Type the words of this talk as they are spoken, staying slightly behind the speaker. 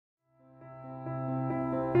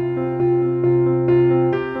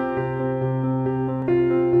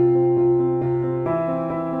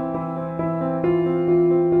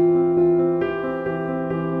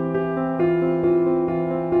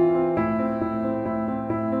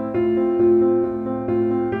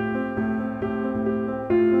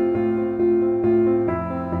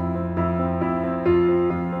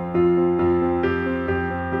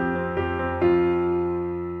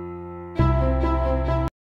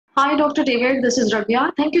Hi, Dr. David. This is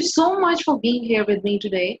Rabeea. Thank you so much for being here with me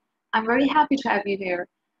today. I'm very happy to have you here.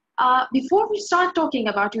 Before we start talking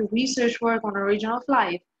about your research work on origin of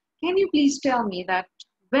life, can you please tell me that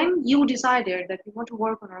when you decided that you want to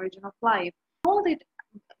work on origin of life, know that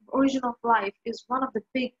origin of life is one of the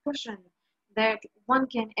big questions that one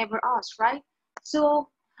can ever ask, right? So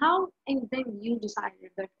how and when you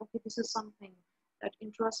decided that, okay, this is something that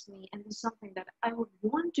interests me and this is something that I would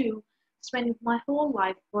want to spend my whole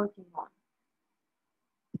life working on?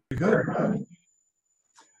 Good.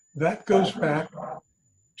 That goes back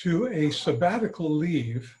to a sabbatical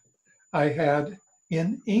leave I had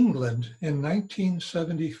in England in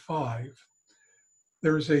 1975.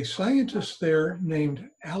 There's a scientist there named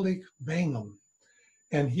Alec Bangham,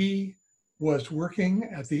 and he was working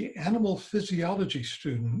at the animal physiology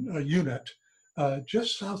unit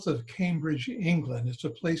just south of Cambridge, England. It's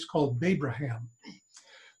a place called Babraham.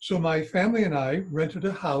 So my family and I rented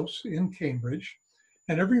a house in Cambridge,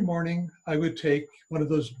 and every morning I would take one of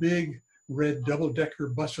those big red double-decker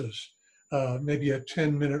buses, maybe a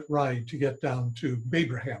 10-minute ride to get down to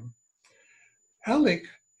Babraham. Alec,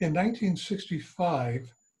 in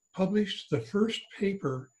 1965, published the first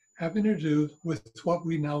paper having to do with what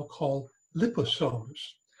we now call liposomes.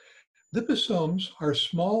 Liposomes are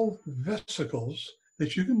small vesicles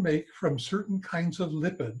that you can make from certain kinds of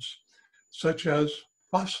lipids, such as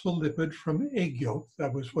phospholipid from egg yolk.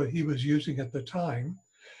 That was what he was using at the time.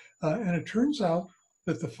 And it turns out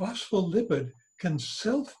that the phospholipid can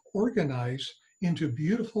self-organize into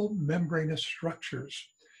beautiful membranous structures.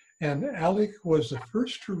 And Alec was the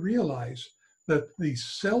first to realize that the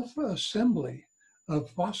self-assembly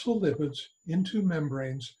of phospholipids into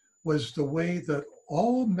membranes was the way that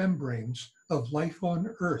all membranes of life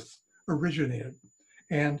on Earth originated,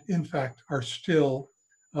 and in fact are still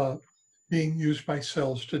being used by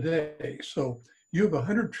cells today. So you have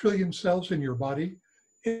 100 trillion cells in your body.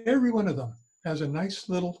 Every one of them has a nice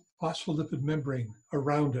little phospholipid membrane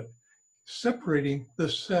around it, separating the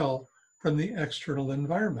cell from the external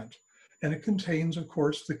environment. And it contains, of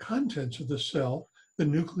course, the contents of the cell, the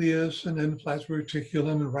nucleus and endoplasmic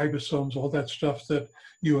reticulum and ribosomes, all that stuff that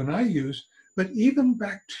you and I use. But even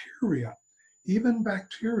bacteria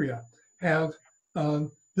have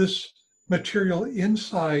this material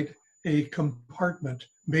inside a compartment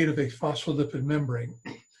made of a phospholipid membrane.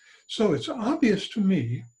 So it's obvious to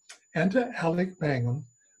me and to Alec Bangham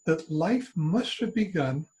that life must have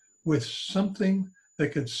begun with something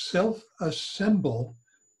that could self-assemble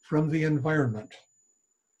from the environment,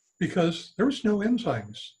 because there was no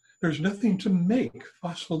enzymes. There's nothing to make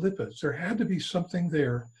phospholipids. There had to be something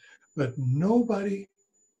there, but nobody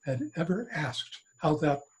had ever asked how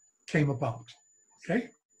that came about, okay?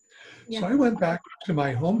 Yeah. So I went back to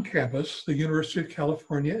my home campus, the University of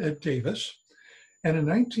California at Davis, and in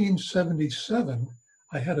 1977,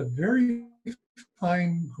 I had a very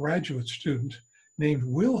fine graduate student named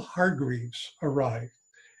Will Hargreaves arrive,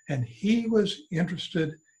 and he was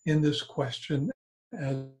interested in this question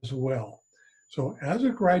as well. So as a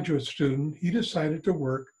graduate student, he decided to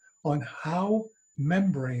work on how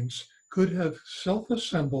membranes could have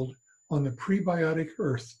self-assembled on the prebiotic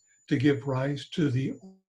Earth to give rise to the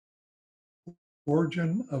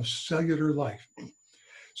origin of cellular life.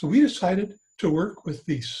 So we decided to work with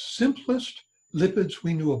the simplest lipids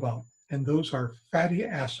we knew about, and those are fatty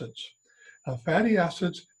acids. Fatty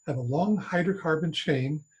acids have a long hydrocarbon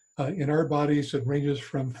chain. In our bodies, it ranges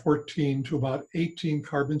from 14 to about 18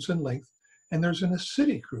 carbons in length, and there's an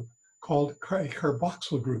acidic group called a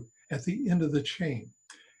carboxyl group at the end of the chain.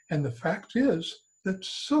 And the fact is that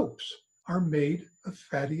soaps are made of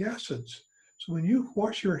fatty acids. So when you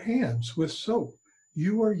wash your hands with soap,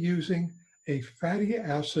 you are using a fatty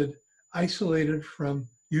acid isolated from,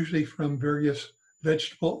 usually from various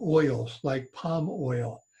vegetable oils like palm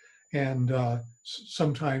oil, and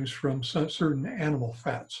sometimes from certain animal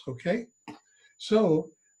fats, okay?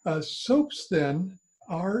 So soaps then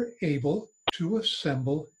are able to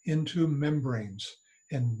assemble into membranes.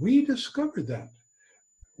 And we discovered that.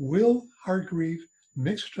 Will Hargreaves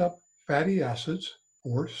mixed up fatty acids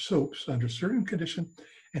or soaps under certain conditions,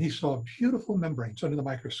 and he saw beautiful membranes under the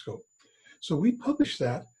microscope. So we published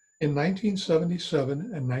that in 1977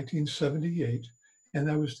 and 1978, and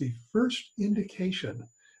that was the first indication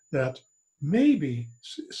that maybe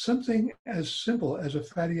something as simple as a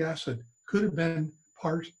fatty acid could have been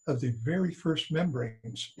part of the very first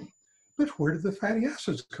membranes. But where did the fatty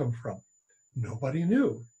acids come from? Nobody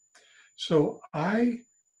knew. So I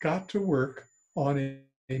got to work on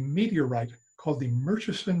a meteorite called the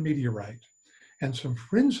Murchison meteorite. And some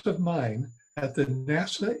friends of mine at the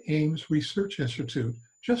NASA Ames Research Institute,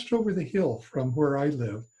 just over the hill from where I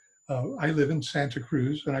live, I live in Santa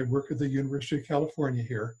Cruz and I work at the University of California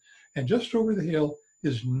here. And just over the hill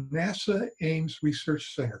is NASA Ames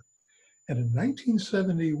Research Center. And in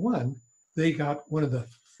 1971, they got one of the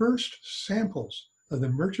first samples of the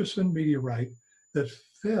Murchison meteorite that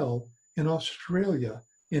fell in Australia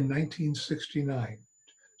in 1969.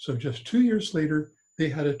 So just 2 years later, they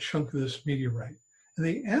had a chunk of this meteorite. And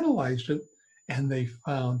they analyzed it and they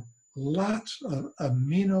found lots of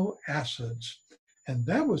amino acids. And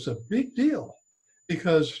that was a big deal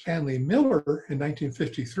because Stanley Miller in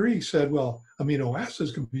 1953 said, well, amino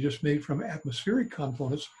acids can be just made from atmospheric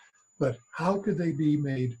components, but how could they be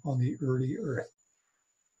made on the early Earth?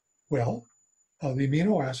 Well, the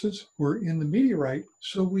amino acids were in the meteorite,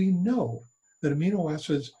 so we know that amino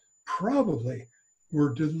acids probably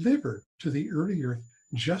were delivered to the early Earth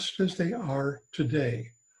just as they are today.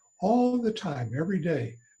 All the time, every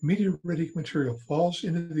day, meteoritic material falls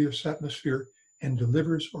into the Earth's atmosphere and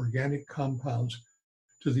delivers organic compounds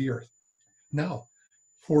to the Earth. Now,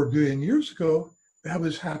 4 billion years ago, that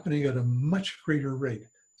was happening at a much greater rate.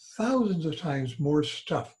 Thousands of times more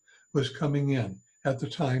stuff was coming in at the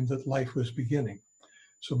time that life was beginning.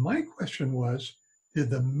 So my question was, did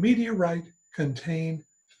the meteorite contain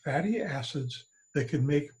fatty acids that could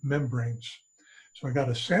make membranes? So I got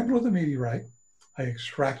a sample of the meteorite, I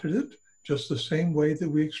extracted it just the same way that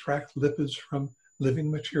we extract lipids from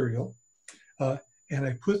living material, and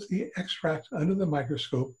I put the extract under the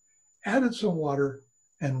microscope, added some water,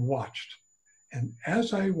 and watched. And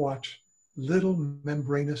as I watched, little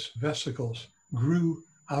membranous vesicles grew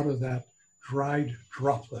out of that dried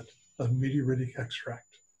droplet of meteoritic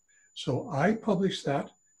extract. So I published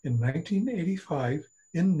that in 1985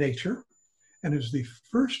 in Nature, and it was the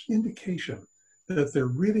first indication that there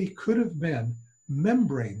really could have been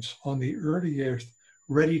membranes on the early Earth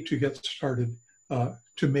ready to get started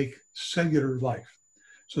to make cellular life.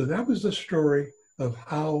 So that was the story of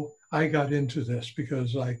how I got into this,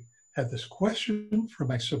 because I had this question for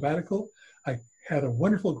my sabbatical. I had a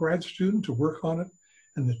wonderful grad student to work on it,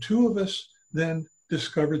 and the two of us then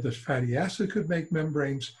discovered that fatty acid could make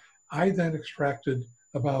membranes. I then extracted,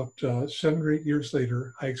 about 7 or 8 years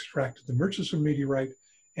later, I extracted the Murchison meteorite,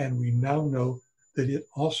 and we now know that it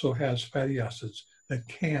also has fatty acids that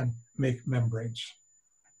can make membranes.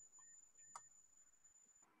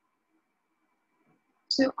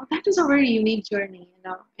 So that is a very unique journey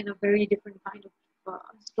and a very different kind of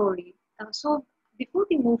story. So before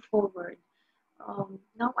we move forward,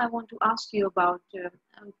 now I want to ask you about,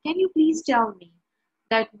 can you please tell me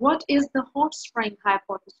that what is the hot spring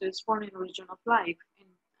hypothesis for an origin of life? And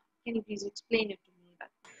can you please explain it to me?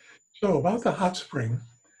 So about the hot spring,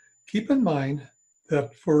 keep in mind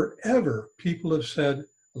that forever people have said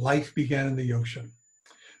life began in the ocean.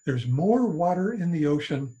 There's more water in the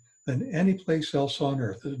ocean than any place else on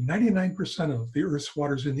Earth. 99% of the Earth's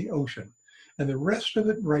water is in the ocean. And the rest of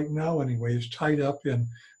it right now anyway is tied up in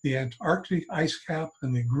the Antarctic ice cap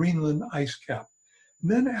and the Greenland ice cap.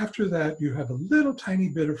 And then after that, you have a little tiny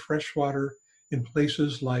bit of fresh water in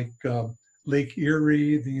places like Lake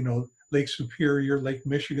Erie, Lake Superior, Lake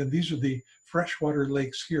Michigan. These are the freshwater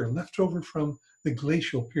lakes here, left over from the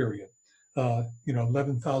glacial period,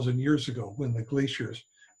 11,000 years ago when the glaciers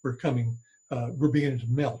were beginning to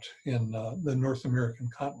melt in the North American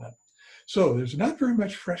continent. So there's not very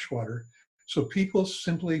much fresh water. So people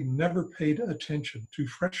simply never paid attention to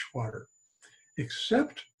fresh water,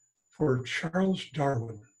 except for Charles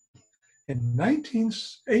Darwin. In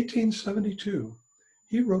 1872,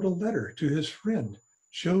 he wrote a letter to his friend,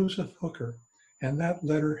 Joseph Hooker, and that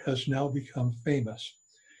letter has now become famous.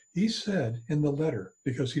 He said in the letter,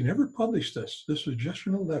 because he never published this was just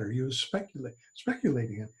in a letter, he was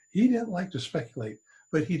speculating it. He didn't like to speculate,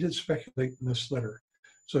 but he did speculate in this letter.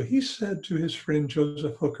 So he said to his friend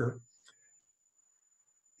Joseph Hooker,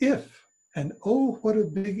 if, and oh, what a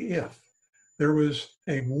big if, there was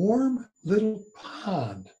a warm little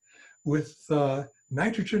pond with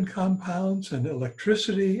nitrogen compounds and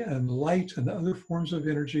electricity and light and other forms of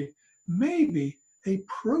energy, maybe a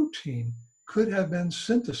protein could have been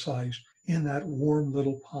synthesized in that warm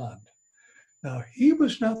little pond. Now, he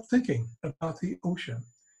was not thinking about the ocean.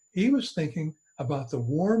 He was thinking about the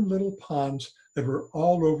warm little ponds that were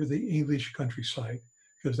all over the English countryside,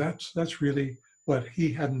 because that's really what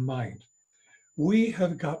he had in mind. We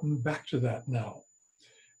have gotten back to that now.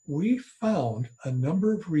 We found a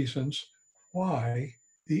number of reasons why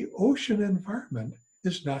the ocean environment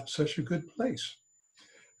is not such a good place.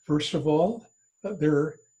 First of all,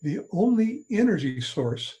 the only energy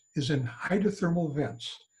source is in hydrothermal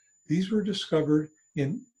vents. These were discovered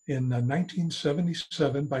in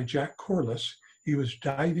 1977 by Jack Corliss. He was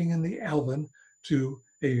diving in the Alvin to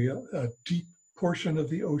a deep portion of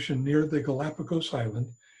the ocean near the Galapagos Island,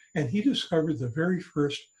 and he discovered the very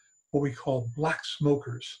first, what we call black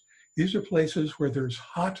smokers. These are places where there's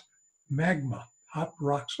hot magma, hot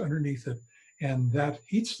rocks underneath it, and that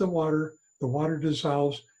heats the water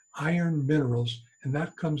dissolves iron minerals, and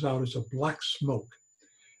that comes out as a black smoke.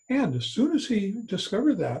 And as soon as he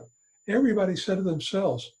discovered that, everybody said to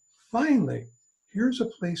themselves, finally, here's a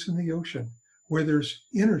place in the ocean where there's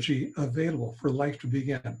energy available for life to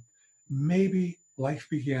begin. Maybe life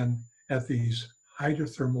began at these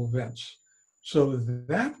hydrothermal vents. So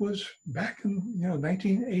that was back in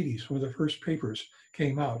 1980s when the first papers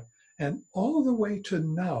came out. And all the way to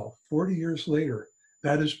now, 40 years later,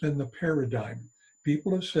 that has been the paradigm.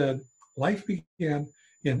 People have said life began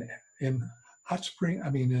in hot spring,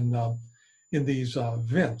 in these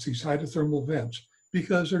vents, these hydrothermal vents,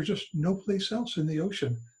 because there's just no place else in the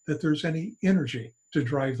ocean that there's any energy to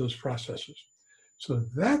drive those processes. So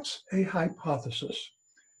that's a hypothesis.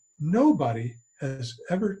 Nobody has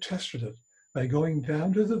ever tested it by going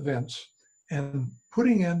down to the vents and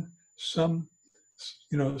putting in some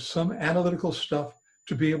analytical stuff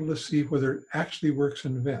to be able to see whether it actually works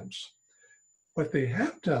in vents. What they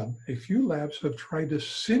have done, a few labs have tried to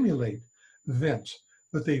simulate vents,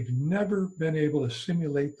 but they've never been able to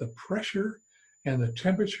simulate the pressure and the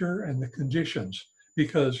temperature and the conditions,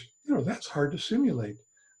 because that's hard to simulate,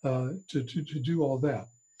 to do all that.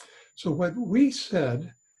 So what we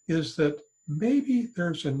said is that maybe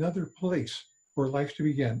there's another place for life to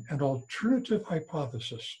begin, an alternative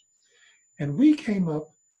hypothesis. And we came up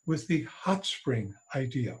with the hot spring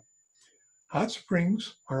idea. Hot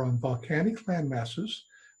springs are on volcanic landmasses.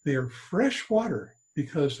 They are fresh water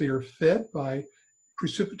because they are fed by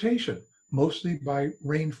precipitation, mostly by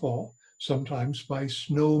rainfall, sometimes by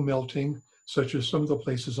snow melting, such as some of the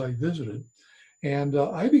places I visited. And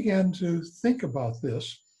I began to think about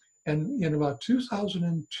this. And in about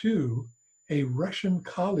 2002, a Russian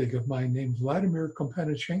colleague of mine named Vladimir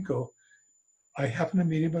Kompanechenko, I happened to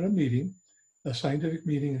meet him at a meeting, a scientific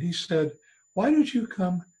meeting, and he said, why don't you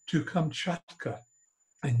come to Kamchatka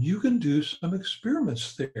and you can do some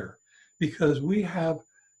experiments there, because we have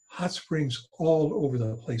hot springs all over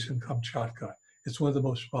the place in Kamchatka. It's one of the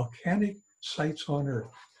most volcanic sites on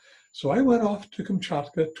Earth. So I went off to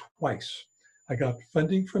Kamchatka twice. I got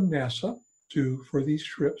funding from NASA for these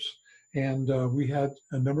trips, and we had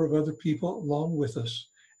a number of other people along with us.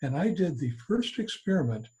 And I did the first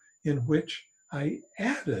experiment in which I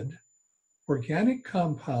added organic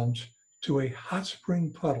compounds to a hot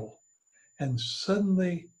spring puddle, and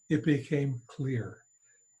suddenly it became clear.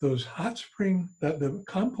 Those hot spring, the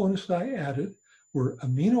components that I added were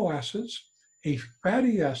amino acids, a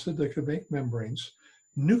fatty acid that could make membranes,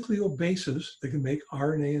 nucleobases that can make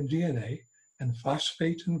RNA and DNA, and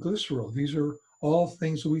phosphate and glycerol. These are all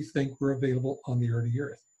things that we think were available on the early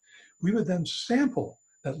Earth. We would then sample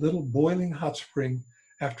that little boiling hot spring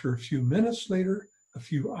after a few minutes later, a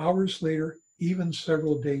few hours later, even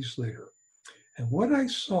several days later. And what I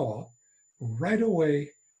saw right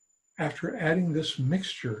away after adding this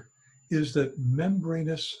mixture is that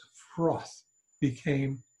membranous froth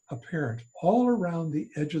became apparent all around the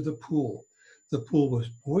edge of the pool. The pool was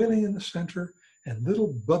boiling in the center and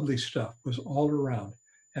little bubbly stuff was all around.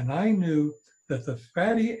 And I knew that the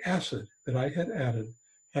fatty acid that I had added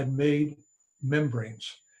had made membranes,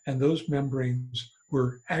 and those membranes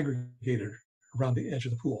were aggregated around the edge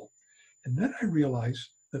of the pool. And then I realized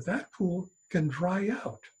that that pool can dry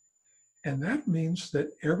out. And that means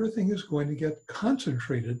that everything is going to get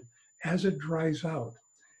concentrated as it dries out.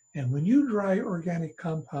 And when you dry organic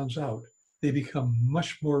compounds out, they become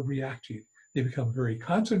much more reactive. They become very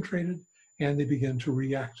concentrated and they begin to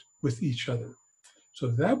react with each other. So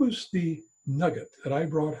that was the nugget that I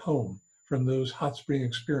brought home from those hot spring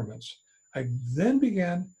experiments. I then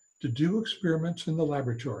began to do experiments in the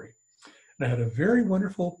laboratory. And I had a very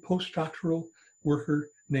wonderful postdoctoral worker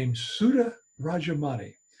named Sudha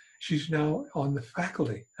Rajamani. She's now on the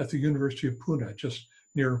faculty at the University of Pune, just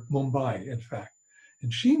near Mumbai, in fact.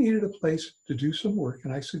 And she needed a place to do some work,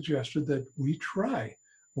 and I suggested that we try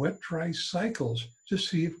wet-dry cycles to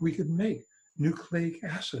see if we could make nucleic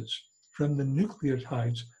acids from the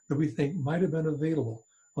nucleotides that we think might have been available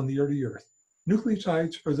on the early Earth.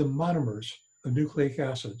 Nucleotides are the monomers of nucleic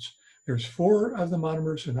acids. There's 4 of the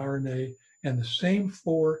monomers in RNA and the same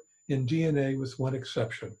 4 in DNA with one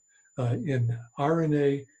exception. In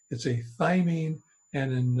RNA, it's a thymine,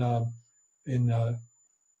 and in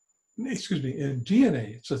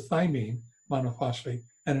DNA, it's a thymine monophosphate,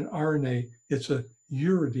 and in RNA, it's a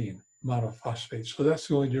uridine monophosphate. So that's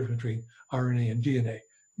the only difference between RNA and DNA.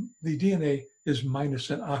 The DNA is minus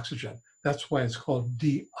an oxygen. That's why it's called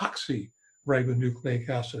deoxyribonucleic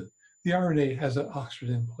acid. The RNA has an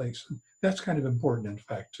oxygen in place. And that's kind of important, in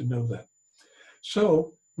fact, to know that.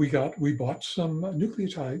 So we bought some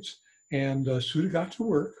nucleotides, and Suda got to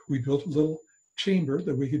work. We built a little chamber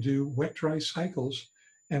that we could do wet-dry cycles,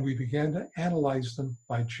 and we began to analyze them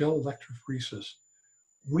by gel electrophoresis.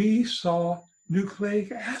 We saw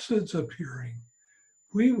nucleic acids appearing.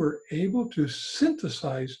 We were able to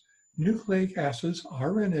synthesize nucleic acids,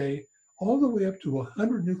 RNA, all the way up to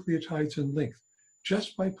 100 nucleotides in length,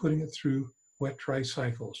 just by putting it through wet-dry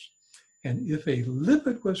cycles. And if a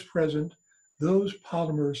lipid was present, those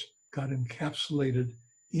polymers got encapsulated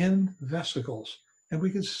in vesicles. And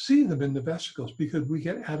we could see them in the vesicles because we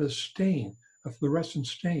get out a stain, a fluorescent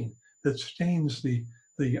stain that stains the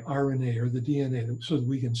RNA or the DNA so that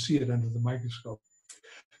we can see it under the microscope.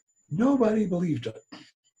 Nobody believed it.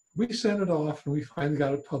 We sent it off and we finally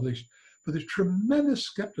got it published, but there's tremendous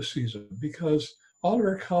skepticism because all of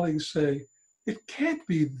our colleagues say, it can't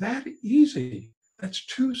be that easy. That's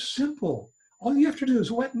too simple. All you have to do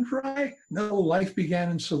is wet and dry. No, life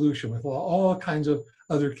began in solution with all kinds of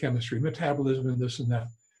other chemistry, metabolism and this and that.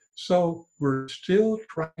 So we're still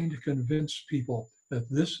trying to convince people that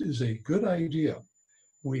this is a good idea.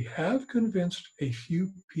 We have convinced a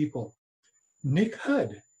few people. Nick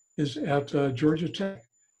Hudd is at Georgia Tech,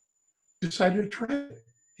 decided to try it.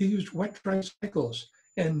 He used wet-dry cycles,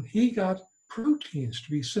 and he got proteins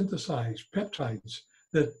to be synthesized, peptides,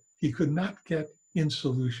 that he could not get in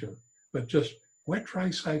solution, but just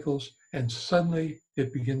wet-dry cycles, and suddenly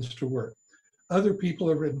it begins to work. Other people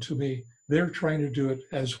have written to me, they're trying to do it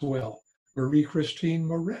as well. Marie-Christine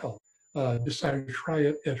Morel decided to try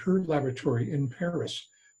it at her laboratory in Paris.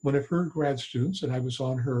 One of her grad students, and I was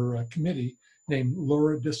on her committee, named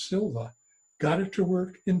Laura De Silva, got it to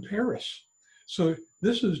work in Paris. So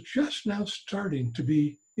this is just now starting to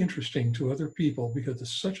be interesting to other people because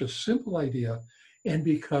it's such a simple idea and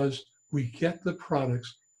because we get the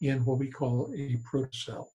products in what we call a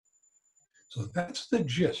protocell. So that's the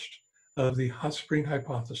gist of the hot spring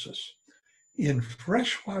hypothesis. In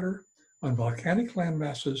freshwater, on volcanic land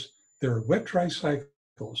masses, there are wet-dry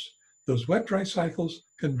cycles. Those wet-dry cycles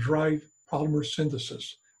can drive polymer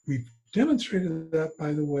synthesis. We've demonstrated that,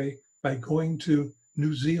 by the way, by going to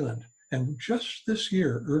New Zealand. And just this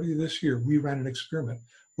year, early this year, we ran an experiment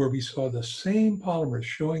where we saw the same polymers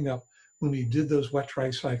showing up when we did those wet-dry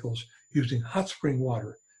cycles using hot spring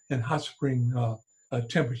water and hot spring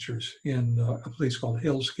temperatures in a place called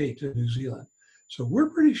Hell's Gate in New Zealand. So we're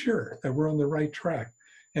pretty sure that we're on the right track.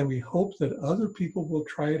 And we hope that other people will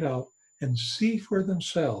try it out and see for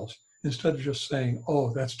themselves instead of just saying,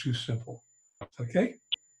 oh, that's too simple. Okay?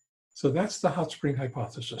 So that's the hot spring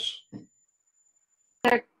hypothesis.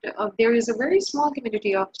 That there is a very small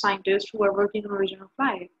community of scientists who are working on origin of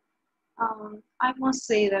life. I must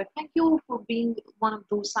say that thank you for being one of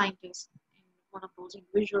those scientists and one of those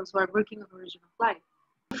individuals who are working on origin of life.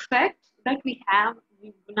 The fact that we have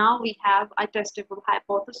a testable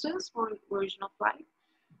hypothesis for origin of life,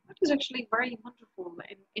 that is actually very wonderful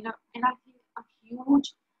and I think a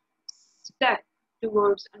huge step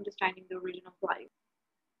towards understanding the origin of life.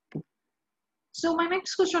 So my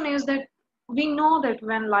next question is that we know that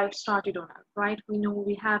when life started on Earth, right? We know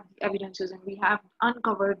we have the evidences and we have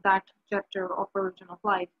uncovered that chapter of origin of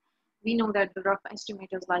life. We know that the rough estimate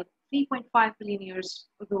is like 3.5 billion years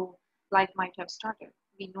ago, life might have started.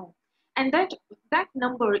 We know. And that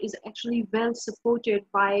number is actually well supported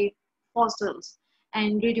by fossils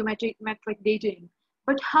and radiometric dating.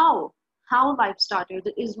 But how life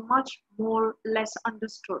started is much less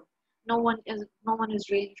understood. No one is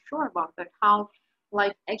really sure about that, how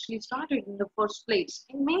life actually started in the first place.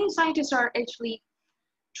 And many scientists are actually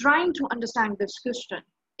trying to understand this question.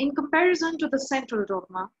 In comparison to the central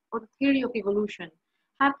dogma or the theory of evolution,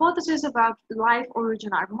 hypotheses about life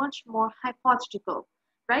origin are much more hypothetical,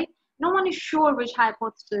 right? No one is sure which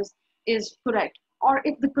hypothesis is correct, or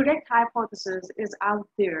if the correct hypothesis is out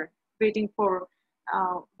there waiting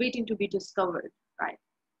to be discovered, right?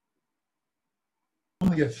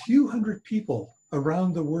 Only a few hundred people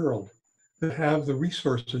around the world that have the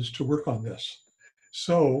resources to work on this.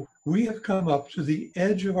 So we have come up to the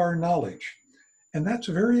edge of our knowledge. And that's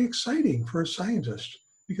very exciting for a scientist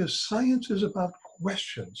because science is about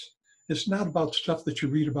questions. It's not about stuff that you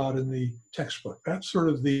read about in the textbook. That's sort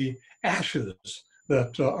of the ashes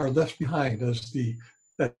that are left behind as the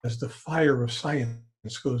fire of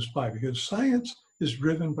science goes by, because science is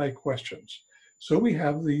driven by questions. So we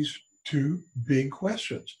have these two big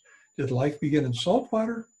questions. Did life begin in salt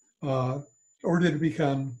water or did it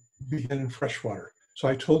begin in fresh water? So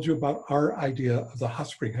I told you about our idea of the hot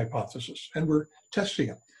spring hypothesis, and we're testing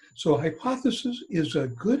it. So a hypothesis is a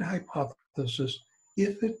good hypothesis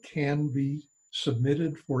if it can be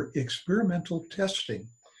submitted for experimental testing.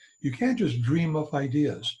 You can't just dream up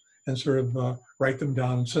ideas and sort of write them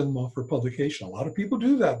down and send them off for publication. A lot of people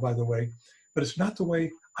do that, by the way, but it's not the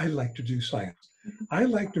way I like to do science. I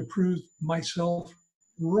like to prove myself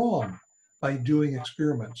wrong by doing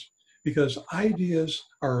experiments because ideas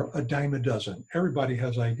are a dime a dozen. Everybody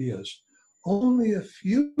has ideas. Only a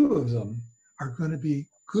few of them are going to be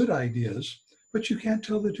good ideas, but you can't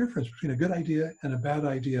tell the difference between a good idea and a bad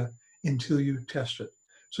idea until you test it.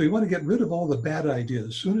 So you want to get rid of all the bad ideas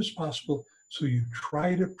as soon as possible so you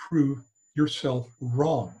try to prove yourself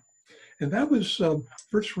wrong. And that was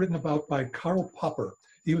first written about by Karl Popper.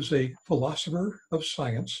 He was a philosopher of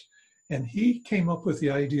science, and he came up with the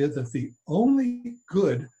idea that the only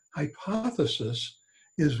good hypothesis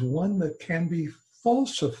is one that can be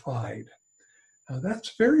falsified. Now,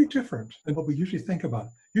 that's very different than what we usually think about.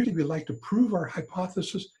 Usually we like to prove our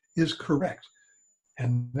hypothesis is correct.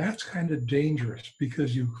 And that's kind of dangerous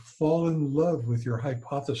because you fall in love with your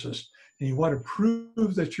hypothesis and you want to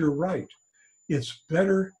prove that you're right. It's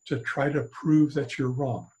better to try to prove that you're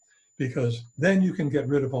wrong because then you can get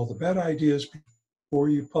rid of all the bad ideas before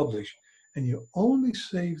you publish and you only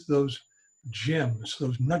save those gems,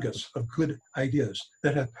 those nuggets of good ideas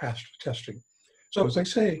that have passed testing. So as I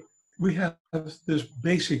say, we have this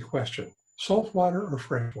basic question, salt water or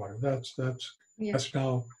fresh water? That's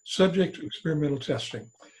now subject to experimental testing.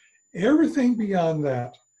 Everything beyond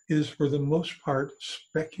that is for the most part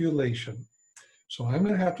speculation. So I'm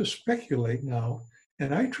going to have to speculate now,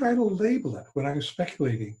 and I try to label it when I'm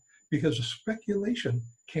speculating because a speculation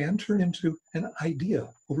can turn into an idea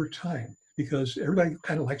over time because everybody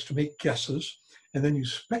kind of likes to make guesses, and then you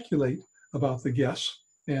speculate about the guess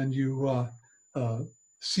and you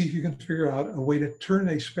see if you can figure out a way to turn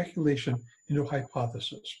a speculation into a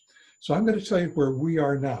hypothesis. So I'm going to tell you where we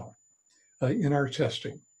are now in our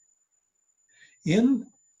testing. In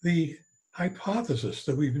the hypothesis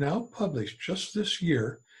that we've now published just this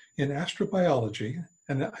year in astrobiology,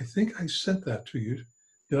 and I think I sent that to you.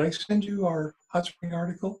 Did I send you our hot spring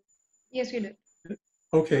article? Yes, you did.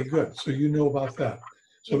 Okay, good. So you know about that.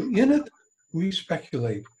 So in it, we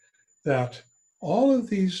speculate that all of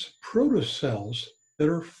these protocells that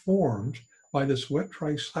are formed by this wet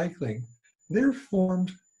dry cycling, they're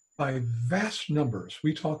formed by vast numbers.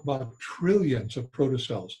 We talk about trillions of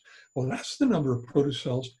protocells. Well, that's the number of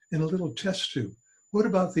protocells in a little test tube. What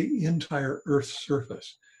about the entire Earth's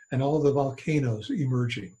surface and all the volcanoes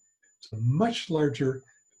emerging? It's a much larger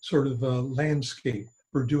sort of landscape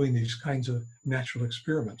for doing these kinds of natural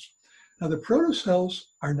experiments. Now, the protocells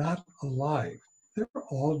are not alive. They're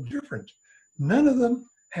all different. None of them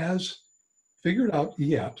has figured out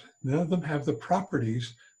yet, none of them have the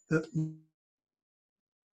properties that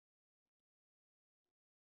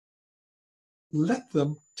let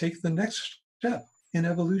them take the next step in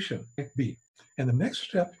evolution, B. And the next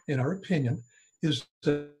step, in our opinion, is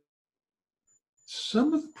that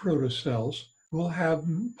some of the protocells will have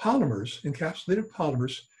polymers, encapsulated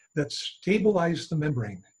polymers, that stabilize the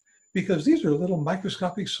membrane. Because these are little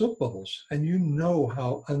microscopic soap bubbles, and you know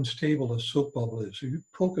how unstable a soap bubble is. If you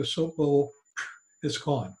poke a soap bubble, it's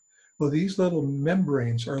gone. Well, these little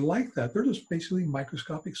membranes are like that. They're just basically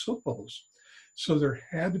microscopic soap bubbles. So there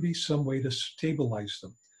had to be some way to stabilize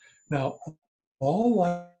them. Now, all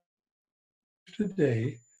life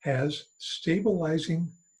today has stabilizing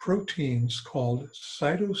proteins called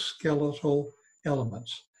cytoskeletal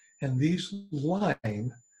elements. And these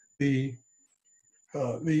line the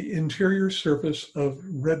interior surface of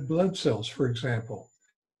red blood cells, for example.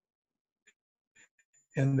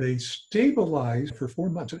 And they stabilize for 4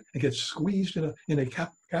 months. It gets squeezed in a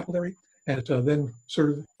capillary, and it then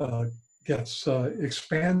sort of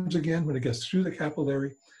expands again when it gets through the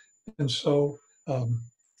capillary. And so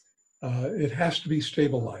it has to be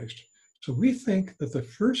stabilized. So we think that the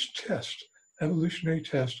first test, evolutionary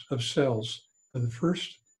test of cells, the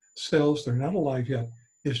first cells, they're not alive yet,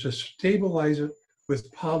 is to stabilize it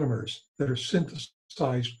with polymers that are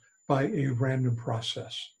synthesized by a random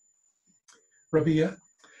process. Rabeea?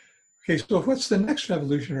 Okay, so what's the next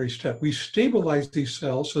evolutionary step? We stabilize these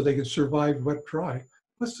cells so they can survive wet dry.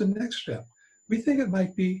 What's the next step? We think it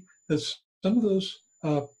might be that some of those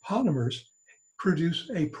polymers produce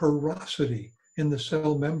a porosity in the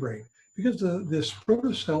cell membrane because this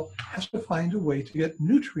protocell has to find a way to get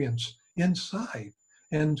nutrients inside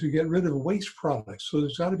and to get rid of waste products. So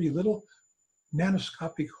there's got to be little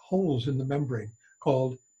nanoscopic holes in the membrane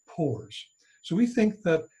called pores. So we think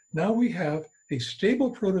that now we have a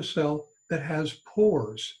stable protocell that has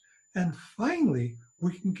pores. And finally,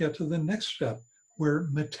 we can get to the next step, where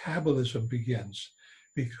metabolism begins.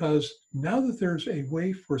 Because now that there's a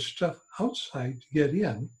way for stuff outside to get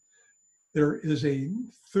in, there is a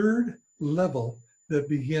third level that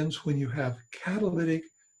begins when you have catalytic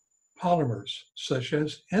polymers, such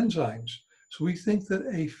as enzymes. So we think that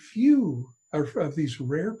a few of these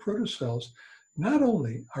rare protocells not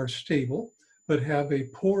only are stable, but have a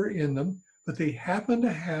pore in them, but they happen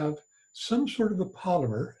to have some sort of a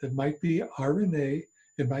polymer. It might be RNA,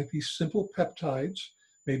 it might be simple peptides,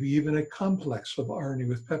 maybe even a complex of RNA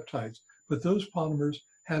with peptides, but those polymers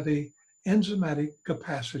have a enzymatic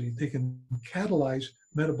capacity. They can catalyze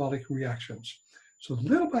metabolic reactions. So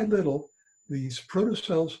little by little, these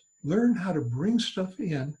protocells learn how to bring stuff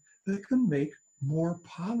in that can make more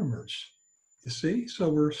polymers. You see? So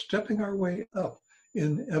we're stepping our way up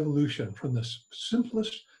in evolution from the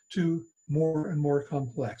simplest to more and more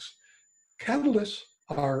complex. Catalysts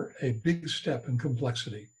are a big step in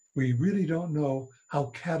complexity. We really don't know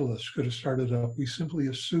how catalysts could have started up. We simply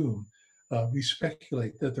assume, we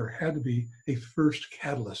speculate that there had to be a first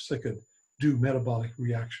catalyst that could do metabolic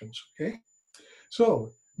reactions, okay?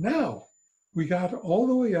 So now we got all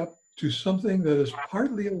the way up to something that is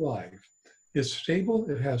partly alive. It's stable,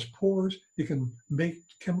 it has pores, it can make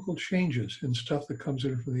chemical changes in stuff that comes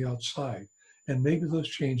in from the outside. And maybe those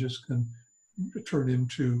changes can turn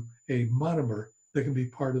into a monomer that can be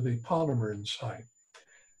part of a polymer inside.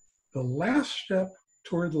 The last step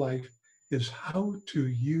toward life is how to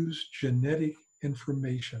use genetic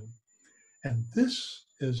information. And this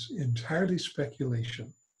is entirely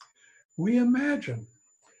speculation. We imagine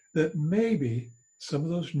that maybe some of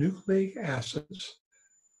those nucleic acids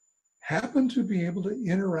happen to be able to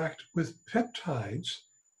interact with peptides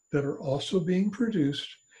that are also being produced,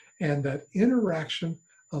 and that interaction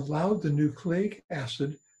allowed the nucleic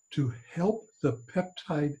acid to help the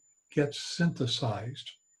peptide get synthesized.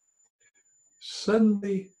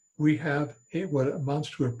 Suddenly, we have what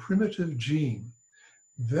amounts to a primitive gene.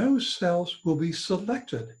 Those cells will be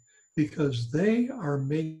selected because they are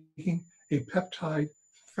making a peptide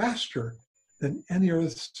faster than any other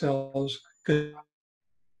cells could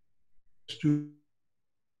do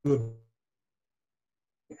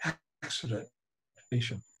accident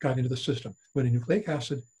got into the system. When a nucleic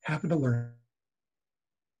acid happened to learn,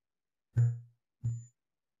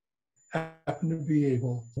 happened to be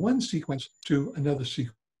able one sequence to another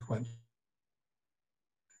sequence.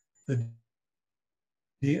 The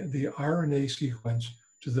RNA sequence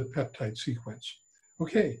to the peptide sequence.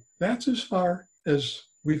 Okay, that's as far as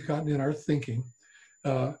we've gotten in our thinking.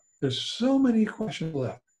 There's so many questions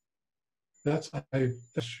left. That's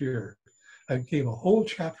this year. I gave a whole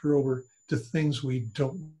chapter over to things we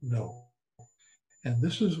don't know. And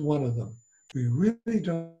this is one of them. We really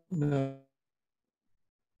don't know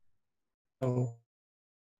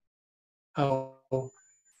how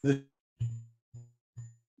the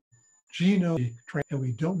genome, and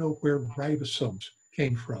we don't know where ribosomes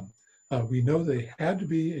came from. We know they had to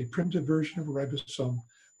be a primitive version of a ribosome,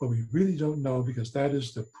 but we really don't know because that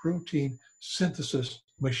is the protein synthesis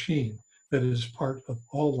machine that is part of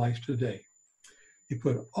all life today. You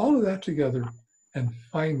put all of that together, and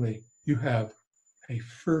finally you have a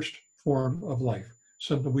first form of life,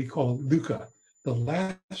 something we call LUCA, the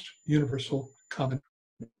last universal common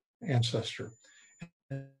ancestor.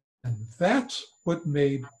 And that's what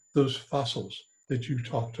made those fossils that you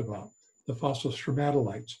talked about, the fossil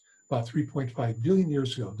stromatolites, about 3.5 billion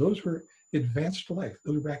years ago. Those were advanced life,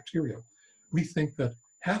 those are bacteria. We think that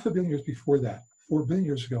 500 million years before that, 4 billion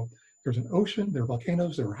years ago, there's an ocean, there were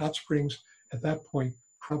volcanoes, there were hot springs. At that point,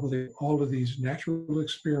 probably all of these natural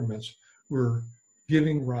experiments were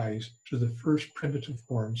giving rise to the first primitive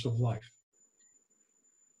forms of life.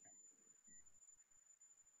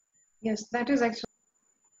 Yes, that is actually,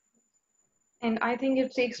 and I think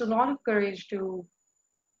it takes a lot of courage to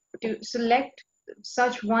select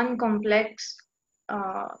such one complex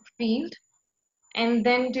field, and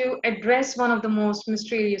then to address one of the most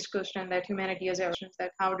mysterious questions that humanity has ever asked,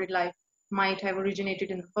 that how did life might have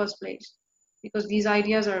originated in the first place? Because these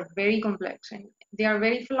ideas are very complex and they are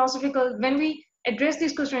very philosophical. When we address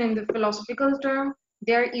this question in the philosophical term,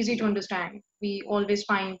 they are easy to understand. We always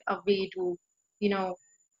find a way to,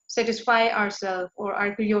 satisfy ourselves or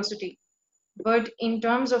our curiosity. But in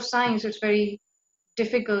terms of science, it's very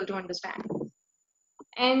difficult to understand.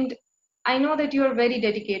 And I know that you are very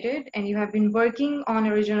dedicated and you have been working on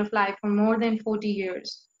origin of life for more than 40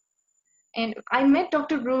 years. And I met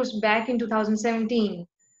Dr. Cruz back in 2017,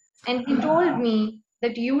 and he told me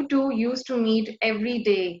that you two used to meet every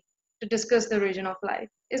day to discuss the origin of life.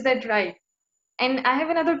 Is that right? And I have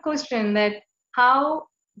another question, that how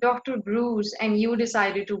Dr. Bruce and you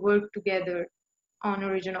decided to work together on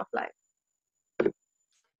origin of life.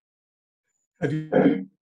 Have you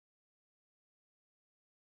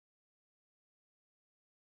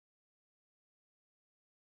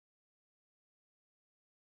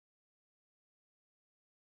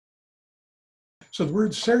So the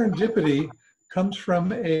word serendipity comes from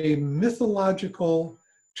two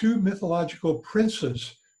mythological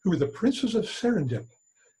princes who were the princes of Serendip,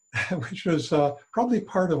 which was probably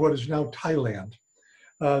part of what is now Thailand.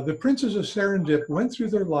 The princes of Serendip went through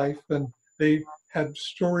their life and they had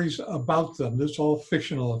stories about them. This is all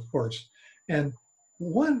fictional, of course. And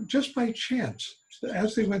just by chance,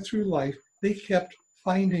 as they went through life, they kept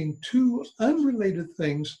finding two unrelated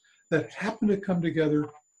things that happened to come together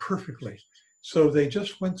perfectly. So they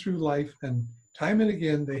just went through life, and time and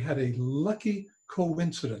again, they had a lucky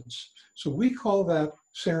coincidence. So we call that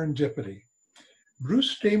serendipity.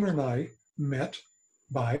 Bruce Deamer and I met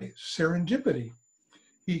by serendipity.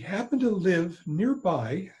 He happened to live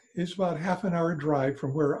nearby. It's about half an hour drive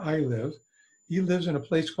from where I live. He lives in a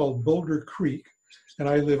place called Boulder Creek, and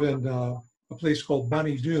I live in a place called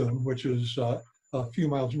Bonnie Doon, which is a few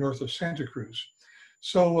miles north of Santa Cruz.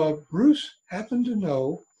 So Bruce happened to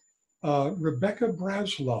know Rebecca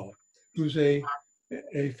Braslow, who's a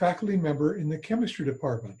faculty member in the chemistry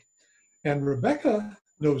department. And Rebecca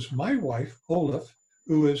knows my wife, Olaf,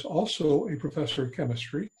 who is also a professor of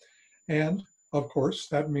chemistry. And of course,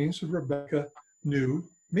 that means that Rebecca knew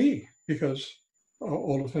me because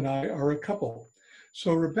Olaf and I are a couple.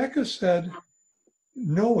 So Rebecca said,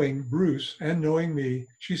 knowing Bruce and knowing me,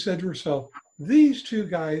 she said to herself, these two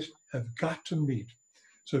guys have got to meet.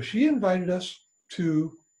 So she invited us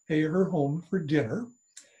to her home for dinner.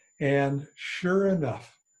 And sure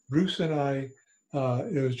enough, Bruce and I,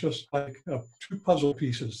 it was just like two puzzle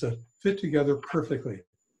pieces that fit together perfectly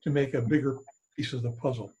to make a bigger piece of the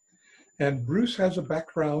puzzle. And Bruce has a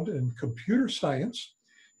background in computer science.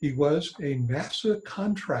 He was a NASA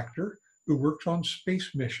contractor who worked on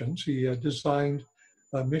space missions. He designed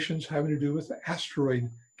missions having to do with asteroid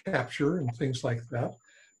capture and things like that.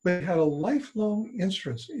 But he had a lifelong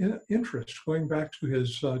interest going back to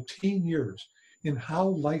his teen years in how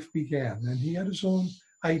life began. And he had his own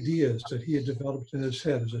ideas that he had developed in his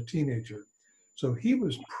head as a teenager. So he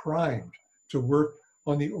was primed to work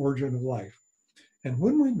on the origin of life. And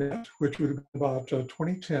when we met, which would have been about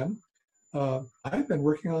 2010, I've been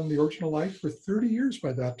working on the origin of life for 30 years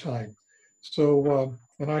by that time. So,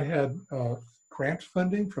 and I had grant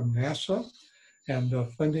funding from NASA and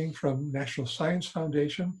funding from National Science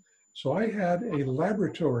Foundation. So I had a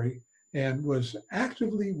laboratory and was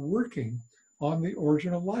actively working on the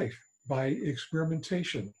origin of life by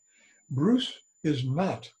experimentation. Bruce is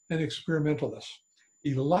not an experimentalist.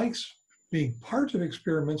 He likes being part of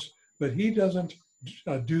experiments, but he doesn't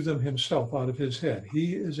do them himself out of his head.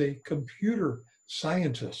 He is a computer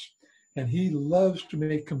scientist, and he loves to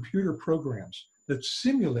make computer programs that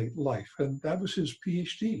simulate life. And that was his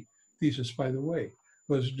PhD thesis, by the way,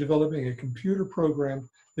 was developing a computer program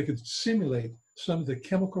that could simulate some of the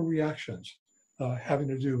chemical reactions having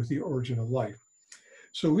to do with the origin of life.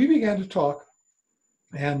 So we began to talk,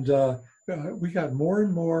 and we got more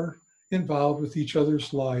and more involved with each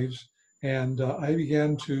other's lives. And I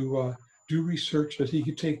began to do research that he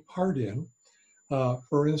could take part in.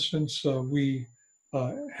 For instance, we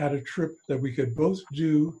had a trip that we could both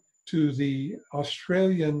do to the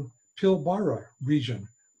Australian Pilbara region,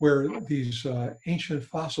 where these ancient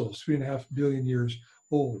fossils, 3.5 billion years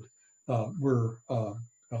old, were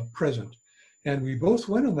present. And we both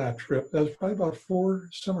went on that trip. That was probably about 4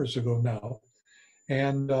 summers ago now.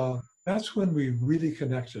 And that's when we really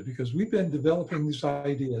connected, because we've been developing these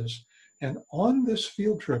ideas. And on this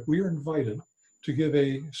field trip, we were invited to give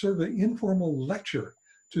a sort of an informal lecture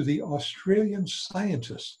to the Australian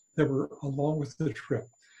scientists that were along with the trip.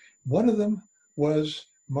 One of them was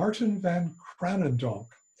Martin van Kranendonk,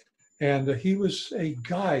 and he was a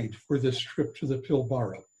guide for this trip to the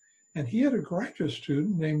Pilbara. And he had a graduate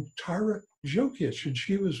student named Tara Jokic, and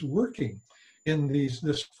she was working in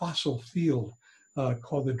this fossil field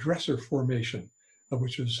called the Dresser Formation,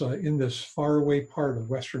 which is in this faraway part of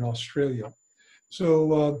Western Australia.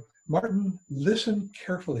 So Martin listened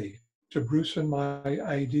carefully to Bruce and my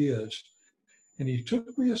ideas, and he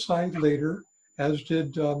took me aside later, as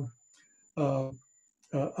did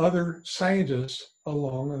other scientists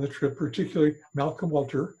along on the trip, particularly Malcolm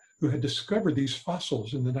Walter, who had discovered these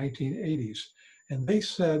fossils in the 1980s. And they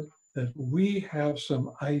said that we have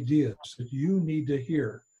some ideas that you need to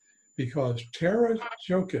hear, because Tara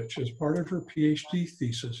Jokic, as part of her PhD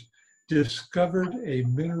thesis, discovered a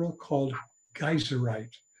mineral called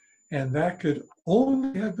geyserite. And that could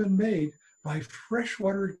only have been made by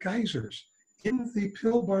freshwater geysers in the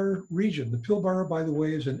Pilbara region. The Pilbara, by the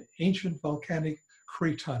way, is an ancient volcanic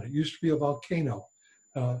craton. It used to be a volcano.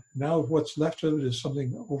 Now what's left of it is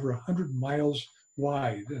something over 100 miles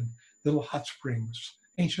wide, and little hot springs,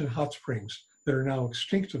 ancient hot springs that are now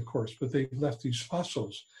extinct, of course, but they've left these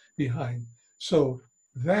fossils behind. So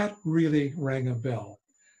that really rang a bell.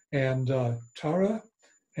 And Tara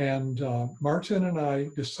and Martin and I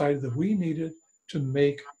decided that we needed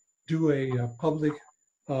to do a public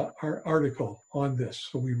article on this.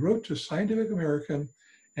 So we wrote to Scientific American,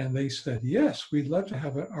 and they said, yes, we'd love to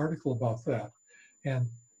have an article about that. And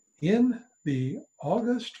in the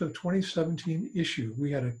August of 2017 issue,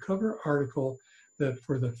 we had a cover article that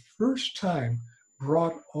for the first time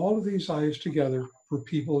brought all of these eyes together for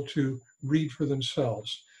people to read for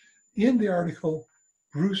themselves. In the article,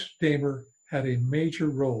 Bruce Deamer had a major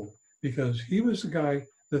role because he was the guy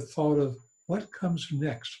that thought of what comes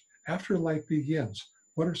next after life begins.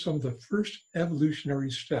 What are some of the first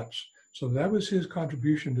evolutionary steps? So that was his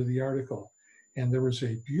contribution to the article. And there was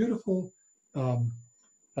a beautiful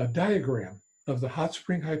a diagram of the hot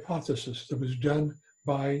spring hypothesis that was done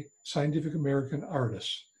by Scientific American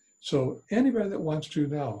artists. So anybody that wants to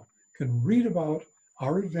now can read about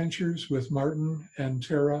our adventures with Martin and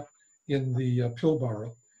Tara in the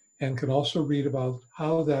Pilbara, and can also read about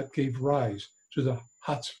how that gave rise to the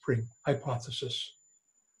hot spring hypothesis.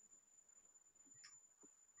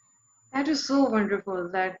 That is so wonderful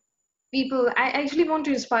that I actually want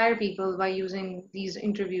to inspire people by using these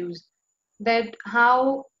interviews, that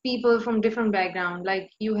how people from different background, like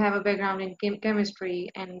you have a background in chemistry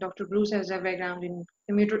and Dr. Bruce has a background in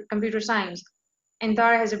computer science and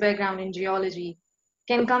Tara has a background in geology,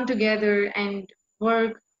 can come together and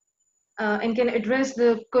work and can address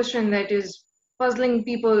the question that is puzzling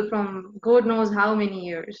people from God knows how many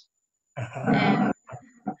years. And,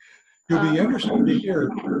 You'll be interested to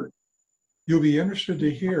hear. You'll be interested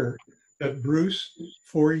to hear that Bruce,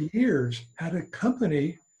 for years, had a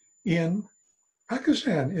company in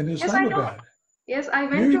Pakistan, in yes, I know. Islamabad. Yes, I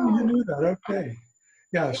You went to. knew that, okay.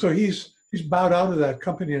 Yeah, so he's bowed out of that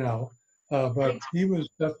company now, but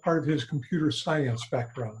that's part of his computer science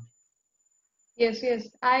background. Yes, yes.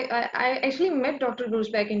 I actually met Dr. Cruz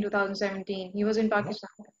back in 2017. He was in Pakistan.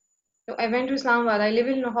 So I went to Islamabad. I live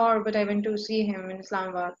in Lahore, but I went to see him in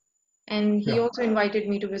Islamabad. And he Yeah. also invited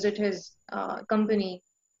me to visit his company.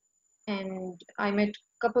 And I met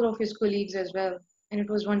a couple of his colleagues as well. And it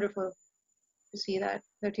was wonderful to see that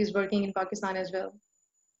he's working in Pakistan as well.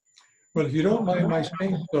 Well, if you don't mind my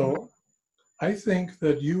saying so, I think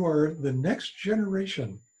that you are the next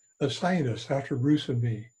generation of scientists after Bruce and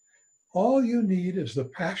me. All you need is the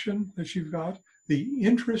passion that you've got, the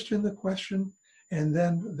interest in the question, and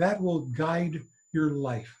then that will guide your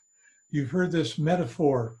life. You've heard this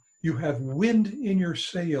metaphor, you have wind in your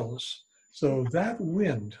sails. So that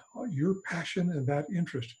wind, your passion and that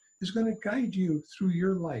interest is going to guide you through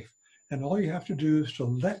your life. And all you have to do is to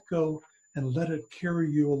let go and let it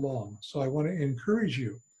carry you along. So I want to encourage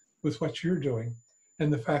you with what you're doing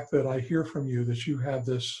and the fact that I hear from you that you have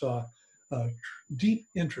this deep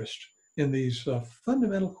interest in these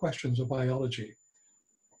fundamental questions of biology.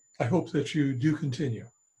 I hope that you do continue.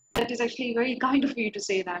 That is actually very kind of you to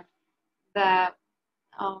say that. That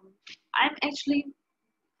I'm actually,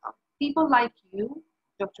 people like you,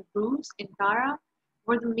 Dr. Bruce and Tara,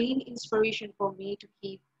 were the main inspiration for me to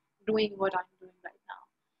keep doing what I'm doing right now.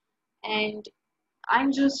 And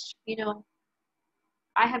I'm just,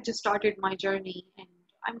 I have just started my journey, and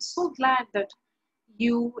I'm so glad that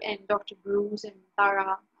you and Dr. Bruce and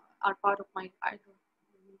Tara are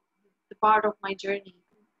the part of my journey.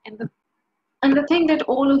 And the thing that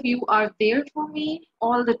all of you are there for me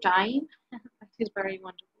all the time, that is very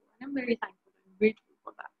wonderful. And I'm very thankful and grateful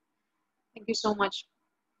for that. Thank you so much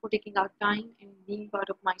for taking out time and being part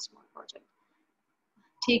of my small project.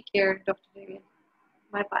 Take care, Dr. David.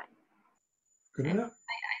 Bye-bye. Good enough.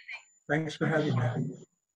 Thanks for having me.